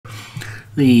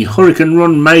The Hurricane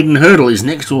Run Maiden Hurdle is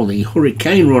next, or the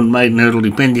Hurricane Run Maiden Hurdle,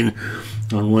 depending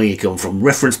on where you come from.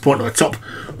 Reference point at the top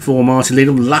for Martin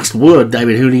Leadham. Last Word,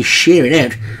 David Hooley. Share It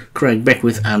Out, Craig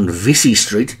Beckwith and Vissy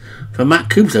Street for Matt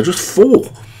Cooper. So just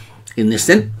 4 in this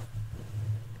then.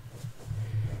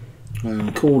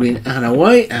 And called in and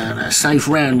away, and a safe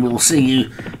round will see you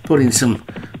putting some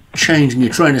change in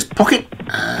your trainer's pocket.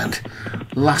 And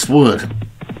Last Word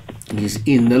is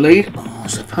in the lead. I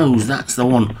suppose that's the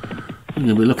one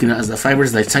you'll be looking at as the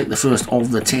favourites. They take the first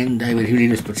of the 10. David Hooley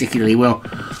does particularly well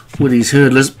with his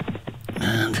hurdlers,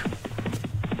 and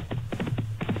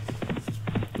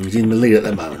he's in the lead at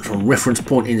the moment. From Reference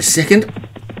Point in second,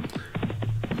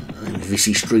 and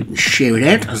Vissy Street and Share It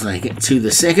Out as they get to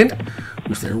the second,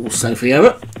 which they're all safely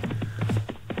over.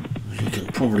 As you can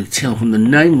probably tell from the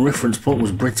name, Reference Point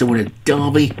was bred to win a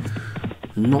Derby,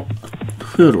 not a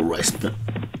hurdle race, but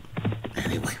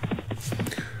anyway.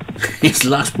 It's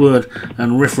Last Word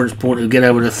and Reference Point who get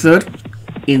over to third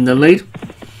in the lead.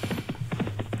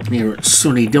 Here at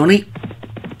Sunny Donny.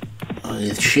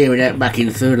 Share It Out back in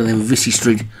third, and then Vissy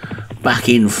Street back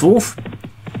in fourth.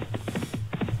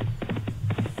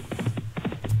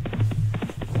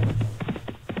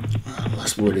 And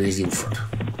Last Word is in front.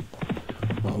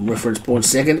 Well, Reference Point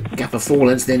second, gap of 4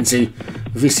 lengths then to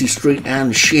Vissy Street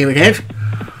and Share It Out.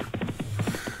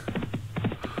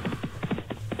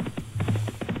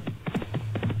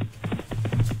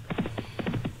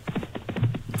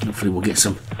 Hopefully we'll get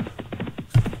some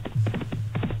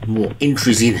more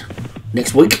entries in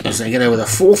next week as they get over the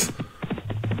fourth.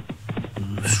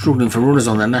 Struggling for runners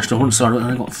on the National Hunt side. We've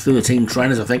only got 13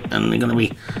 trainers, I think, and they're going to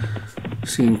be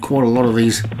seeing quite a lot of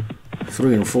these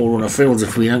 3 and 4 runner fields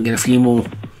if we don't get a few more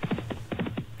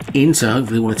in. So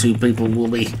hopefully 1 or 2 people will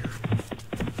be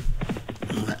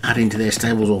adding to their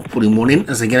stables or putting one in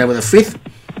as they get over the fifth.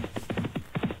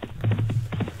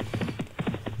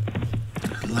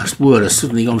 Last Word has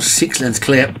suddenly gone 6 lengths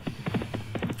clear.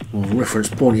 Well, Reference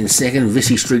Point in second,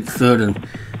 Vissy Street third, and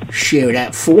Share It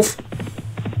Out fourth.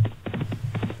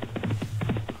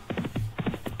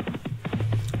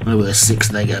 Over the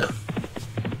sixth they go.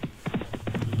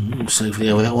 Safely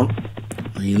over that one.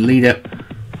 The leader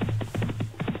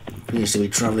appears to be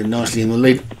travelling nicely in the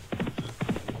lead.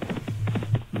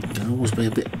 It can always be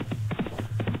a bit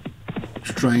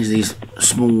strange, these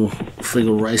small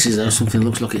figure races, though. Something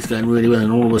looks like it's going really well,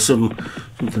 and all of a sudden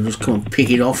something just come and pick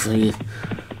it off, and you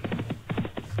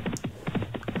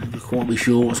never quite be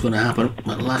sure what's going to happen.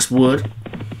 But Last Word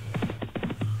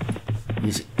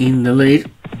is in the lead,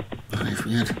 and if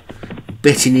we had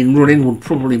betting in running, would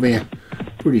probably be a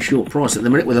pretty short price at the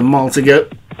minute with a mile to go.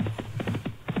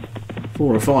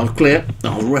 4 or 5 clear.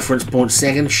 Oh, Reference Point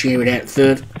second, Share It Out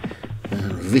third,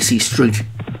 and Vissy Street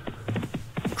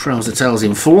trails the tails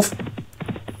in fourth.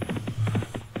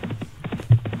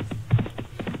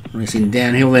 Racing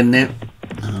downhill then now,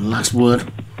 and Last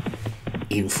Word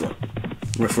in front.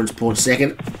 Reference Point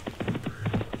second,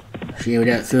 Share It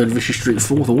Out third, Vissy Street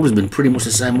fourth. All has been pretty much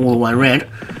the same all the way around.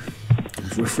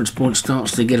 As Reference Point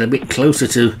starts to get a bit closer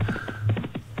to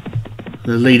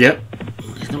the leader.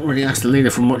 He's not really asked the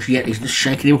leader for much yet. He's just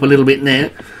shaking him up a little bit now.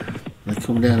 They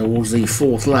come down towards the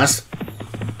fourth last.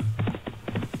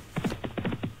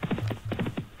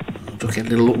 Took a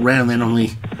little look round then on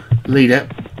the leader.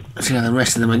 See how the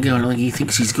rest of them are going. I think he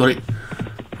thinks he's got it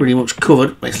pretty much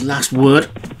covered. But it's Last Word.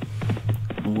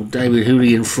 Oh, David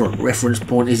Hooley in front. Reference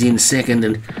Point is in second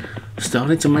and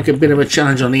starting to make a bit of a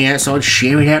challenge on the outside.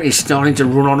 Share It Out is starting to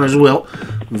run on as well.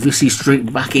 Vissy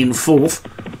Street back in fourth.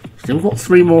 Still got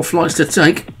 3 more flights to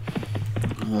take.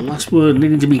 Last Word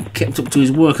needing to be kept up to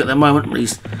his work at the moment, but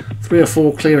he's 3 or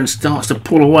 4 clear and starts to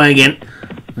pull away again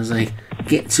as they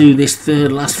get to this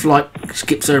third last flight.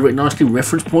 Skips over it nicely.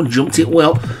 Reference Point jumped it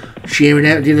well. Share It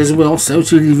Out did as well. So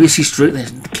too did Vissy Street. They're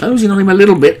closing on him a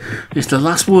little bit. It's the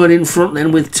Last Word in front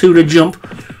then with 2 to jump.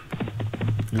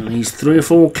 And he's 3 or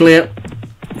 4 clear.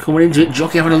 Coming into it,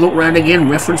 Jockey having a look round again.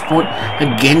 Reference Point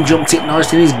again jumped it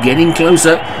nicely and he's getting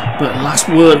closer. But Last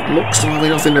Word looks to have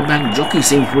enough in the bag. Jockey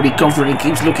seems pretty confident and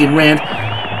keeps looking round.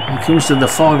 When it comes to the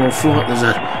final flight, there's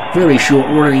a very short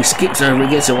run and he skips over. He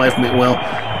gets away from it well.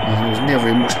 There was never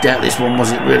in much doubt this one,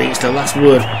 was it really? It's the Last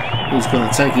Word who's going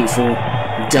to take it for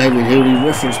David Hooley.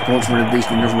 Reference Points for a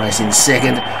decent enough race in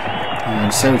second.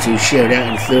 And so too Share It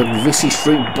Out in third. Vissy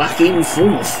Street back in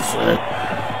fourth. So,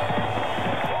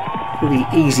 pretty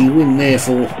easy win there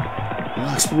for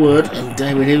Last Word and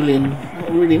David Hooley.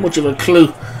 Not really much of a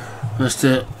clue as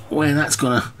to where that's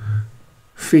going to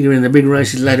figure in the big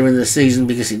races later in the season,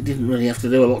 because it didn't really have to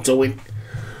do a lot to win.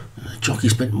 Jockey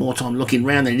spent more time looking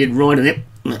round than he did riding it.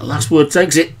 Last Word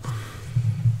takes it.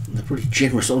 The Pretty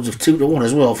generous odds of 2-1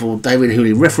 as well for David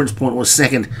Hooley. Reference point was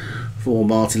second for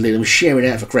Martin Leadham. Sharing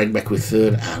out for Craig Beckwith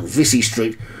third, and Vissy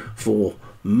Street for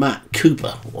Matt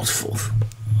Cooper was fourth.